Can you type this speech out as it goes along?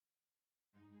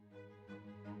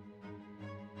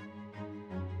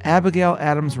Abigail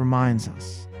Adams reminds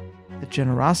us that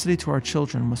generosity to our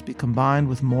children must be combined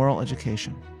with moral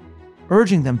education,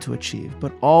 urging them to achieve,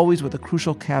 but always with a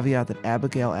crucial caveat that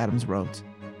Abigail Adams wrote,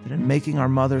 that in making our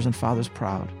mothers and fathers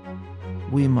proud,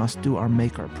 we must do our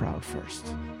Maker proud first.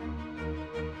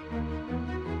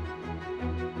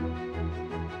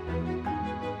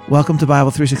 Welcome to Bible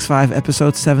 365,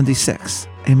 episode 76,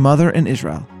 A Mother in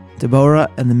Israel, Deborah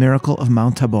and the Miracle of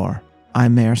Mount Tabor.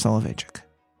 I'm Meir Soloveichik.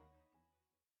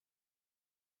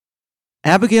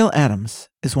 Abigail Adams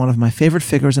is one of my favorite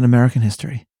figures in American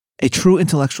history, a true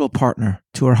intellectual partner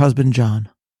to her husband John.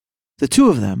 The two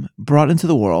of them brought into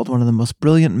the world one of the most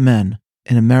brilliant men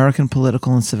in American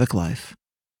political and civic life,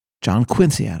 John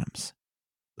Quincy Adams.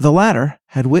 The latter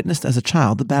had witnessed as a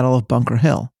child the Battle of Bunker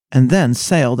Hill, and then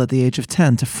sailed at the age of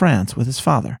 10 to France with his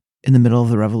father in the middle of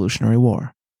the Revolutionary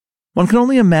War. One can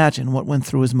only imagine what went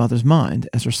through his mother's mind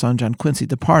as her son John Quincy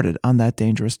departed on that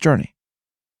dangerous journey.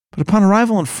 But upon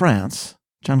arrival in France,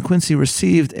 John Quincy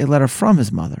received a letter from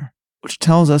his mother, which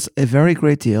tells us a very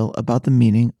great deal about the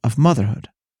meaning of motherhood,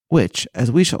 which,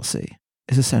 as we shall see,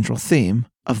 is a central theme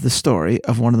of the story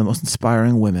of one of the most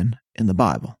inspiring women in the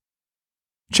Bible.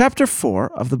 Chapter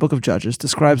 4 of the book of Judges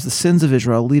describes the sins of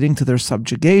Israel leading to their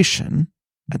subjugation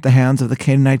at the hands of the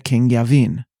Canaanite king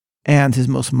Yavin and his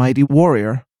most mighty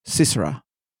warrior, Sisera.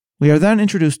 We are then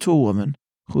introduced to a woman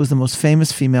who is the most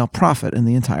famous female prophet in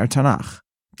the entire Tanakh,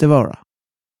 Deborah.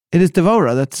 It is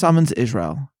Deborah that summons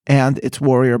Israel and its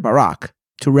warrior Barak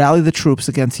to rally the troops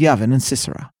against Yavin and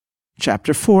Sisera.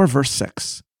 Chapter 4, verse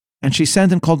 6. And she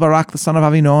sent and called Barak the son of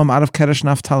Avinoam out of Kedesh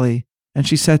Naphtali, and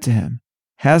she said to him,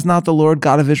 Has not the Lord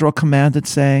God of Israel commanded,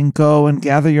 saying, Go and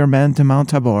gather your men to Mount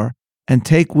Tabor, and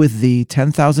take with thee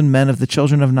 10,000 men of the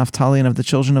children of Naphtali and of the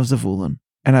children of Zebulun,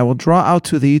 and I will draw out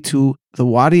to thee to the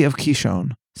wadi of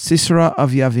Kishon, Sisera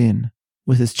of Yavin,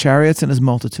 with his chariots and his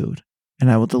multitude,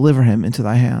 and I will deliver him into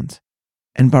thy hand.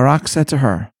 And Barak said to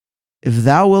her, If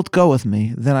thou wilt go with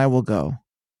me, then I will go.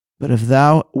 But if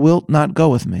thou wilt not go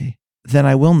with me, then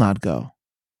I will not go.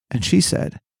 And she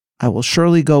said, I will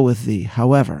surely go with thee.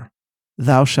 However,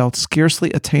 thou shalt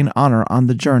scarcely attain honor on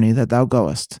the journey that thou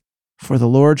goest, for the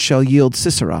Lord shall yield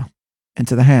Sisera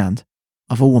into the hand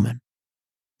of a woman.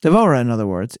 Deborah, in other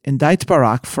words, indicts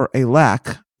Barak for a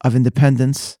lack of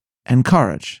independence and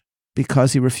courage,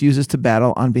 because he refuses to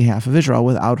battle on behalf of Israel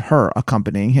without her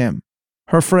accompanying him.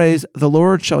 Her phrase, the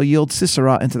Lord shall yield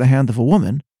Sisera into the hand of a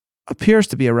woman, appears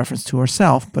to be a reference to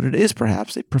herself, but it is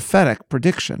perhaps a prophetic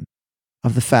prediction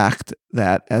of the fact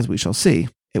that, as we shall see,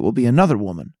 it will be another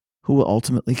woman who will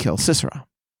ultimately kill Sisera.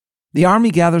 The army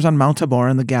gathers on Mount Tabor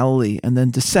in the Galilee and then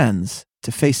descends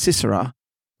to face Sisera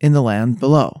in the land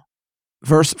below.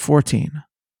 Verse 14.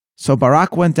 So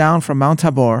Barak went down from Mount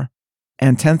Tabor,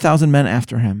 and 10,000 men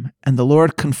after him, and the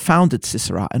Lord confounded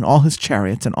Sisera and all his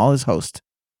chariots and all his host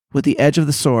with the edge of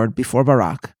the sword before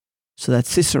Barak, so that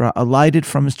Sisera alighted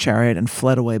from his chariot and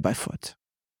fled away by foot.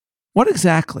 What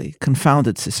exactly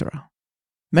confounded Sisera?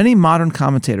 Many modern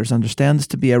commentators understand this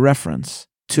to be a reference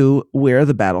to where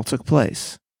the battle took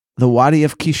place, the Wadi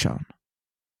of Kishon.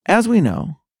 As we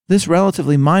know, this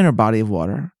relatively minor body of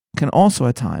water can also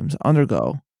at times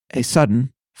undergo a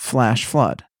sudden flash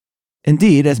flood.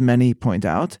 Indeed, as many point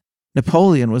out,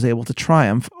 Napoleon was able to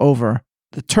triumph over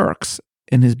the Turks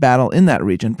in his battle in that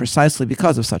region precisely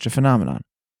because of such a phenomenon.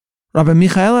 Rabbi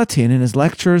Michael Atin, in his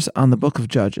lectures on the book of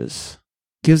Judges,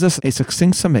 gives us a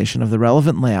succinct summation of the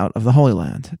relevant layout of the Holy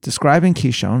Land, describing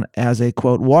Kishon as a,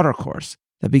 quote, watercourse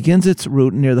that begins its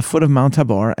route near the foot of Mount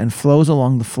Tabor and flows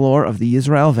along the floor of the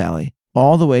Israel Valley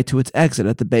all the way to its exit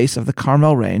at the base of the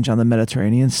Carmel Range on the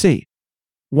Mediterranean Sea.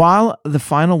 While the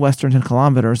final western 10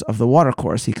 kilometers of the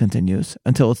watercourse, he continues,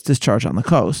 until its discharge on the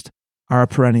coast, are a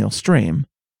perennial stream,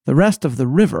 the rest of the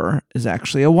river is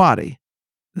actually a wadi.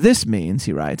 This means,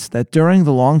 he writes, that during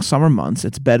the long summer months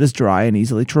its bed is dry and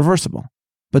easily traversable,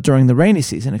 but during the rainy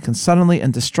season it can suddenly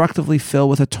and destructively fill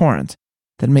with a torrent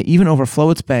that may even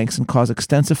overflow its banks and cause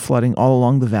extensive flooding all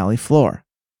along the valley floor.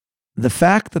 The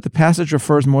fact that the passage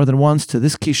refers more than once to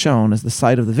this Kishon as the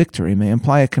site of the victory may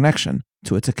imply a connection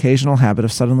to its occasional habit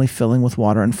of suddenly filling with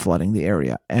water and flooding the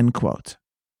area, end quote.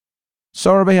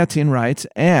 So Rabbi Hatin writes,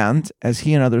 and, as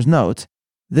he and others note,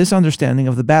 this understanding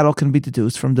of the battle can be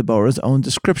deduced from Deborah's own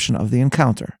description of the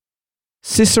encounter.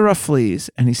 Sisera flees,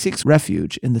 and he seeks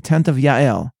refuge in the tent of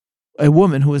Yael, a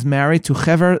woman who is married to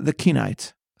Hever the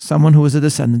Kenite, someone who is a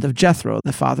descendant of Jethro,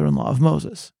 the father-in-law of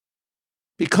Moses.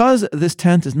 Because this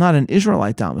tent is not an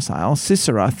Israelite domicile,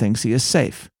 Sisera thinks he is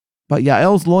safe, but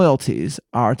Yael's loyalties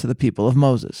are to the people of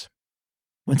Moses.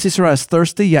 When Sisera is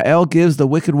thirsty, Yael gives the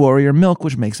wicked warrior milk,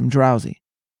 which makes him drowsy.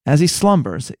 As he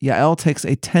slumbers, Yael takes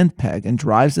a tent peg and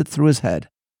drives it through his head,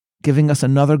 giving us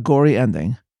another gory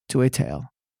ending to a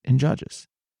tale in Judges.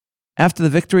 After the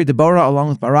victory, Deborah, along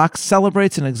with Barak,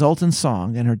 celebrates an exultant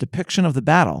song, and her depiction of the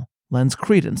battle lends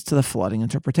credence to the flooding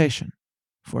interpretation.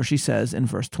 For she says in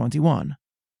verse 21,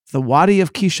 "The Wadi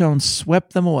of Kishon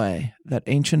swept them away, that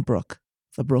ancient brook,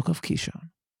 the brook of Kishon."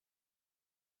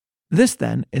 This,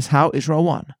 then, is how Israel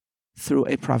won, through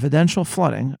a providential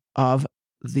flooding of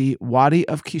the Wadi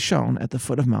of Kishon at the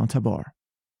foot of Mount Tabor.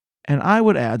 And I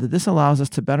would add that this allows us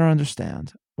to better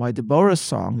understand why Deborah's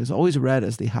song is always read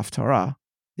as the Haftarah,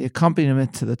 the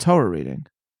accompaniment to the Torah reading,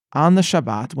 on the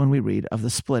Shabbat when we read of the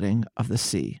splitting of the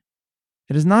sea.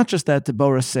 It is not just that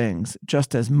Deborah sings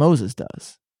just as Moses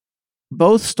does.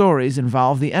 Both stories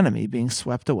involve the enemy being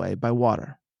swept away by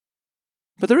water.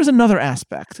 But there is another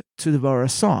aspect to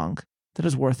Deborah's song that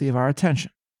is worthy of our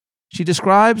attention. She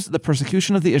describes the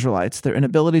persecution of the Israelites, their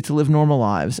inability to live normal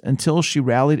lives, until she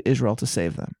rallied Israel to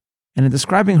save them. And in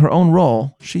describing her own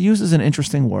role, she uses an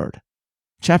interesting word.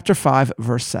 Chapter 5,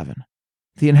 verse 7.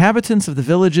 "The inhabitants of the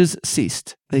villages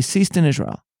ceased. They ceased in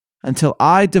Israel, until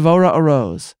I, Deborah,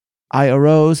 arose. I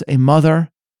arose, a mother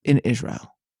in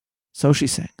Israel." So she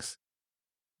sings.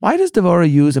 Why does Deborah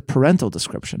use a parental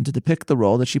description to depict the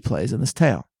role that she plays in this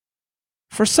tale?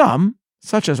 For some,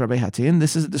 such as Rabbi Hatin,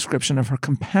 this is a description of her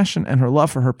compassion and her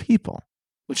love for her people,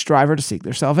 which drive her to seek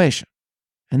their salvation.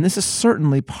 And this is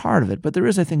certainly part of it, but there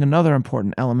is, I think, another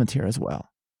important element here as well.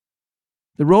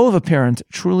 The role of a parent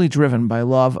truly driven by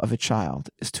love of a child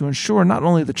is to ensure not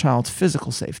only the child's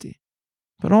physical safety,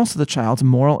 but also the child's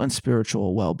moral and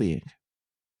spiritual well-being.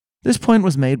 This point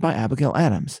was made by Abigail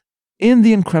Adams in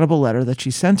the incredible letter that she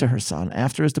sent to her son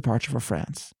after his departure for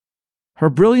France. Her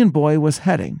brilliant boy was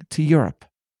heading to Europe,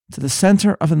 to the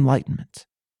center of enlightenment,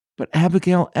 but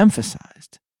Abigail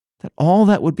emphasized that all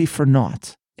that would be for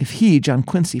naught if he, John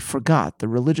Quincy, forgot the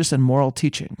religious and moral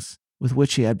teachings with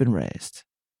which he had been raised.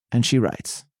 And she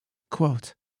writes,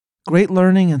 quote, "Great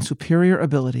learning and superior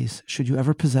abilities, should you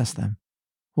ever possess them,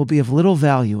 will be of little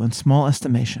value and small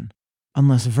estimation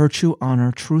unless virtue,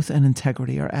 honor, truth, and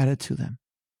integrity are added to them.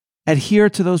 Adhere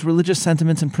to those religious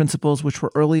sentiments and principles which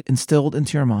were early instilled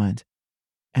into your mind,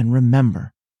 and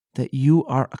remember that you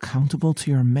are accountable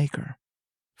to your Maker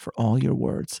for all your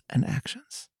words and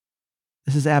actions."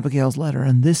 This is Abigail's letter,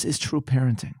 and this is true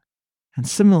parenting. And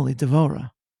similarly,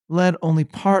 Deborah led only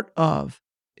part of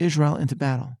Israel into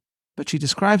battle, but she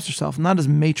describes herself not as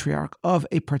matriarch of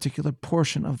a particular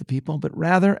portion of the people, but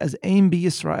rather as Aim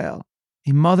B'Yisrael,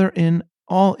 a mother in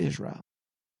all Israel,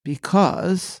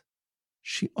 because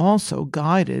she also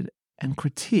guided and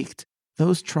critiqued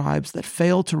those tribes that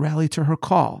failed to rally to her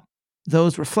call,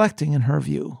 those reflecting, in her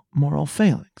view, moral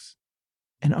failings.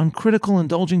 An uncritical,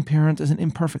 indulging parent is an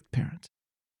imperfect parent.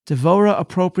 Deborah,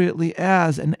 appropriately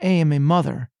as an Aim, a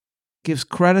mother, gives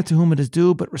credit to whom it is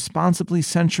due, but responsibly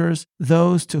censures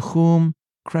those to whom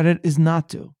credit is not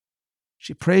due.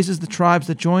 She praises the tribes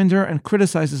that joined her and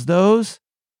criticizes those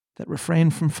that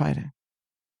refrained from fighting.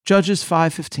 Judges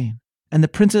 5:15. "And the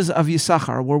princes of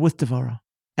Yisachar were with Deborah.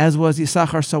 As was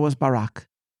Yisachar, so was Barak.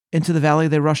 Into the valley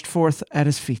they rushed forth at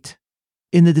his feet.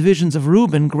 In the divisions of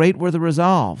Reuben great were the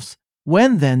resolves.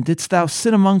 When then didst thou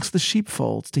sit amongst the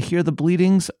sheepfolds to hear the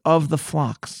bleatings of the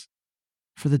flocks?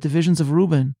 For the divisions of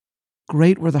Reuben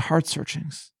great were the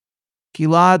heart-searchings.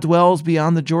 Gilad dwells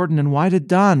beyond the Jordan, and why did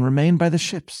Dan remain by the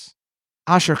ships?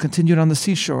 Asher continued on the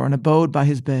seashore and abode by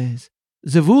his bays.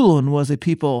 Zebulun was a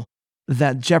people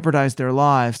that jeopardized their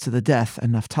lives to the death,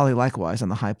 and Naphtali likewise on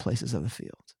the high places of the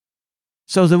field."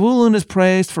 So Zebulun is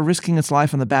praised for risking its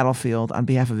life on the battlefield on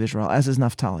behalf of Israel, as is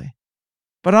Naphtali.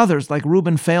 But others, like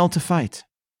Reuben, failed to fight.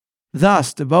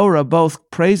 Thus, Deborah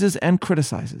both praises and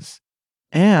criticizes.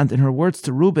 And in her words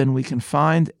to Reuben, we can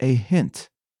find a hint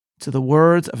to the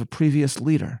words of a previous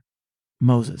leader,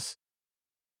 Moses.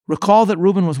 Recall that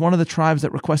Reuben was one of the tribes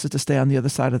that requested to stay on the other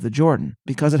side of the Jordan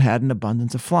because it had an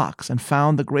abundance of flocks and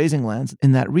found the grazing lands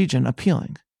in that region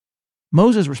appealing.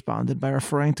 Moses responded by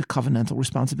referring to covenantal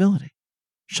responsibility.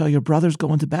 "Shall your brothers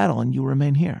go into battle and you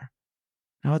remain here?"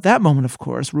 Now at that moment, of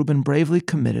course, Reuben bravely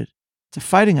committed to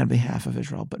fighting on behalf of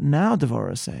Israel, but now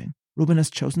Deborah is saying Reuben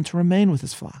has chosen to remain with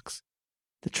his flocks.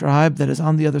 The tribe that is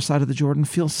on the other side of the Jordan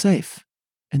feels safe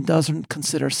and doesn't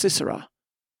consider Sisera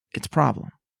its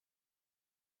problem.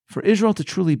 For Israel to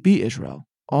truly be Israel,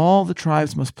 all the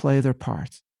tribes must play their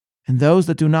part, and those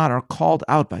that do not are called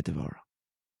out by Deborah.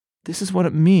 This is what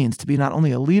it means to be not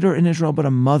only a leader in Israel, but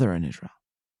a mother in Israel.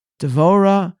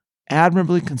 Deborah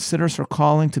admirably considers her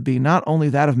calling to be not only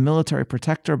that of military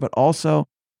protector, but also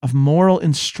of moral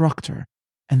instructor.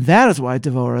 And that is why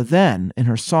Deborah then, in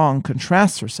her song,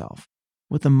 contrasts herself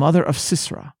with the mother of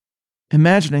Sisera,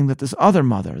 imagining that this other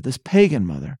mother, this pagan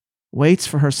mother, waits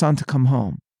for her son to come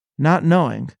home, not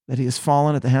knowing that he has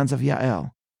fallen at the hands of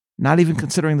Yael, not even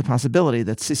considering the possibility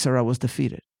that Sisera was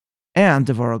defeated. And,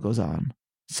 Deborah goes on,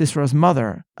 Sisera's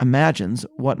mother imagines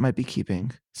what might be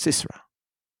keeping Sisera.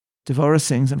 Deborah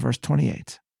sings in verse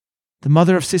 28. The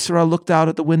mother of Sisera looked out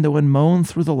at the window and moaned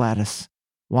through the lattice.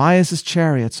 Why is his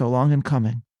chariot so long in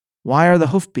coming? Why are the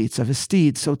hoofbeats of his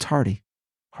steed so tardy?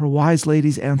 Her wise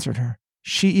ladies answered her.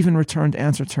 She even returned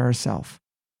answer to herself.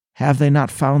 Have they not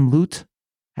found loot?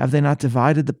 Have they not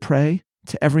divided the prey?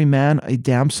 To every man a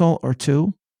damsel or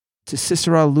two? To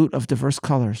Sisera loot of diverse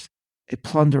colors, a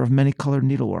plunder of many-colored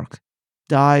needlework,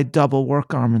 dyed double work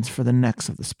garments for the necks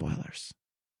of the spoilers.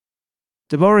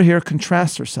 Deborah here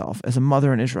contrasts herself as a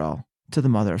mother in Israel to the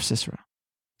mother of Sisera.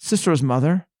 Sisera's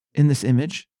mother, in this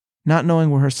image, not knowing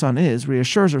where her son is,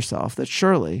 reassures herself that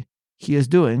surely he is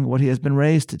doing what he has been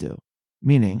raised to do,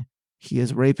 meaning he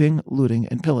is raping, looting,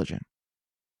 and pillaging.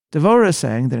 Deborah is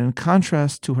saying that in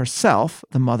contrast to herself,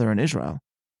 the mother in Israel,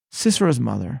 Sisera's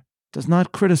mother does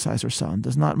not criticize her son,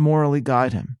 does not morally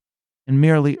guide him, and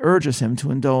merely urges him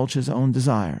to indulge his own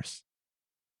desires.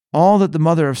 All that the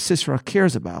mother of Sisera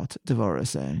cares about, Deborah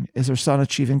is saying, is her son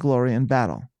achieving glory in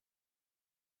battle.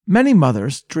 Many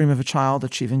mothers dream of a child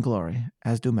achieving glory,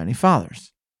 as do many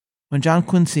fathers. When John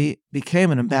Quincy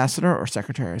became an ambassador or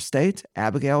secretary of state,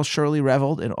 Abigail surely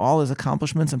reveled in all his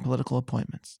accomplishments and political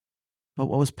appointments. But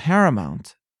what was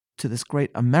paramount to this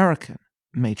great American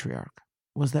matriarch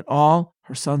was that all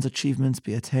her son's achievements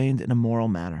be attained in a moral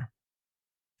manner.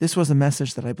 This was a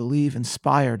message that I believe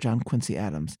inspired John Quincy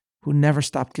Adams, who never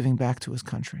stopped giving back to his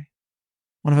country.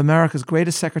 One of America's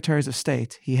greatest secretaries of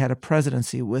state, he had a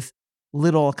presidency with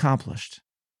little accomplished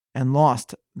and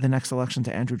lost the next election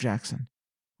to Andrew Jackson.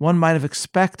 One might have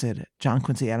expected John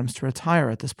Quincy Adams to retire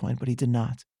at this point, but he did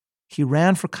not. He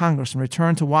ran for Congress and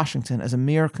returned to Washington as a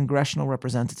mere congressional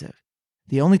representative,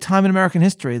 the only time in American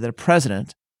history that a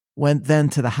president went then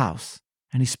to the House,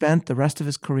 and he spent the rest of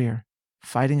his career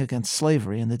fighting against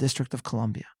slavery in the District of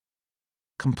Columbia,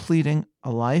 completing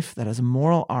a life that has a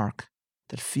moral arc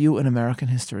that few in American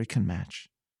history can match.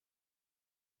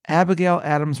 Abigail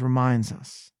Adams reminds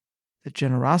us that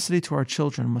generosity to our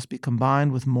children must be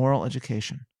combined with moral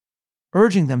education,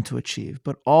 urging them to achieve,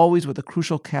 but always with the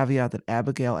crucial caveat that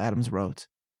Abigail Adams wrote,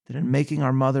 that in making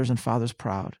our mothers and fathers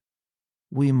proud,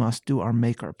 we must do our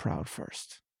Maker proud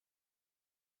first.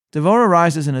 Deborah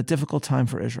rises in a difficult time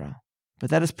for Israel, but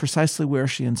that is precisely where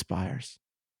she inspires.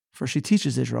 For she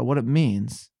teaches Israel what it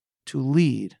means to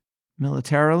lead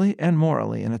militarily and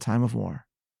morally in a time of war.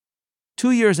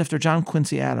 2 years after John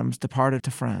Quincy Adams departed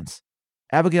to France,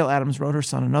 Abigail Adams wrote her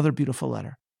son another beautiful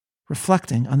letter,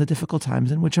 reflecting on the difficult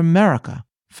times in which America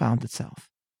found itself.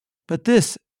 But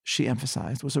this, she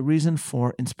emphasized, was a reason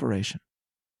for inspiration.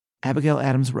 Abigail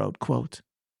Adams wrote, quote,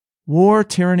 War,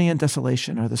 tyranny, and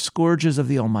desolation are the scourges of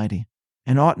the Almighty,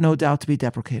 and ought no doubt to be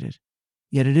deprecated.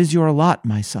 Yet it is your lot,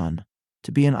 my son,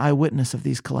 to be an eyewitness of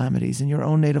these calamities in your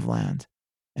own native land,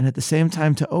 and at the same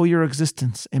time to owe your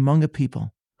existence among a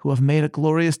people who have made a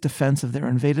glorious defense of their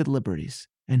invaded liberties,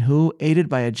 and who, aided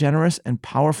by a generous and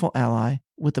powerful ally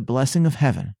with the blessing of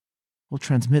heaven, will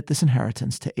transmit this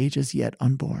inheritance to ages yet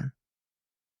unborn.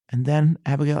 And then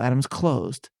Abigail Adams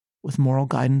closed with moral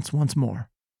guidance once more,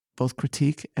 both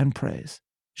critique and praise.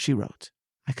 She wrote,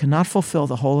 I cannot fulfill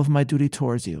the whole of my duty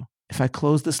towards you if I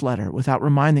close this letter without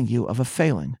reminding you of a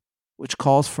failing which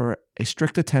calls for a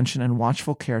strict attention and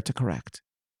watchful care to correct.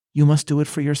 You must do it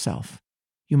for yourself.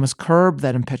 You must curb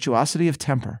that impetuosity of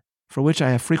temper for which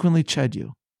I have frequently chid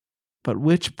you, but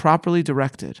which, properly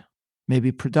directed, may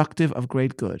be productive of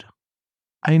great good.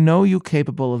 I know you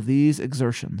capable of these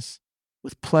exertions.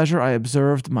 With pleasure I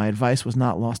observed my advice was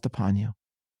not lost upon you.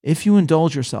 If you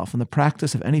indulge yourself in the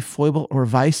practice of any foible or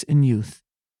vice in youth,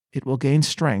 it will gain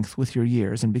strength with your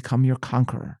years and become your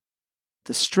conqueror.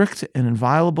 The strict and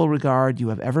inviolable regard you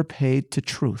have ever paid to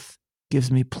truth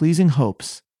gives me pleasing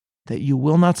hopes that you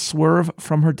will not swerve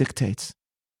from her dictates,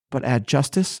 but add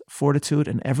justice, fortitude,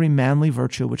 and every manly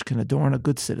virtue which can adorn a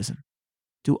good citizen.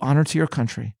 Do honor to your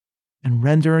country, and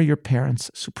render your parents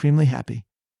supremely happy,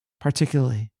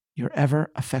 particularly your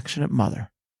ever affectionate mother,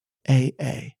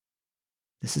 A.A.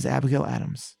 This is Abigail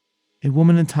Adams, a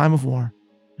woman in time of war,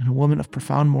 and a woman of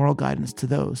profound moral guidance to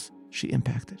those she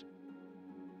impacted.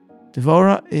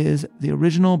 Deborah is the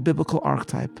original biblical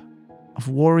archetype of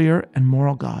warrior and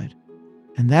moral guide,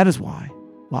 and that is why,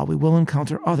 while we will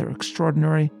encounter other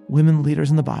extraordinary women leaders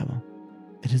in the Bible,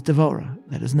 it is Deborah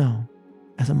that is known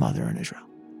as a mother in Israel.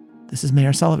 This is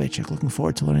Meir Soloveichik, looking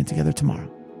forward to learning together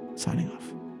tomorrow. Signing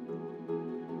off.